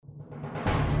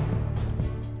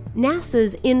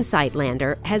NASA's InSight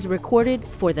lander has recorded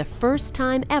for the first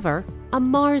time ever a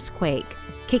Marsquake,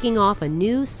 kicking off a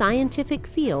new scientific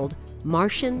field,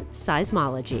 Martian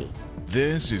seismology.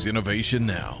 This is Innovation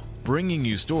Now, bringing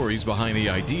you stories behind the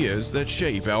ideas that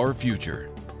shape our future.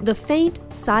 The faint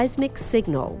seismic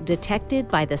signal detected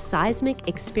by the Seismic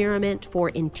Experiment for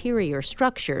Interior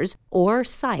Structures, or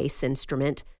SEIS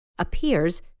instrument,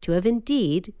 appears to have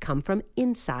indeed come from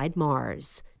inside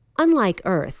Mars. Unlike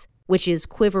Earth, which is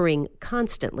quivering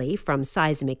constantly from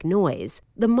seismic noise,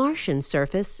 the Martian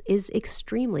surface is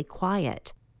extremely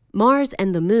quiet. Mars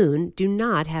and the Moon do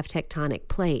not have tectonic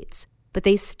plates, but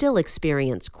they still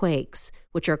experience quakes,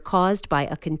 which are caused by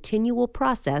a continual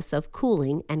process of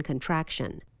cooling and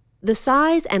contraction. The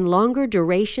size and longer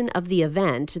duration of the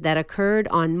event that occurred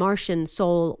on Martian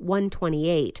Sol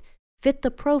 128 fit the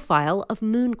profile of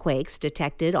moonquakes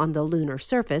detected on the lunar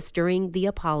surface during the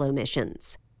Apollo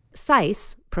missions.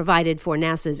 SEIS, provided for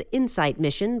NASA's InSight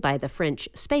mission by the French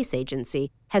Space Agency,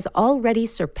 has already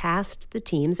surpassed the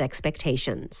team's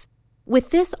expectations.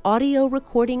 With this audio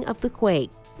recording of the quake,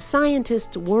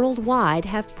 scientists worldwide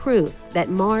have proof that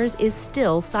Mars is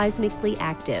still seismically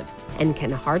active and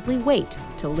can hardly wait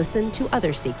to listen to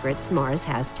other secrets Mars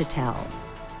has to tell.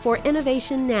 For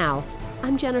Innovation Now,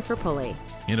 I'm Jennifer Pulley.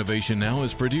 Innovation Now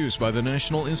is produced by the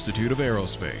National Institute of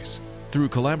Aerospace through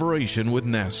collaboration with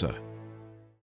NASA.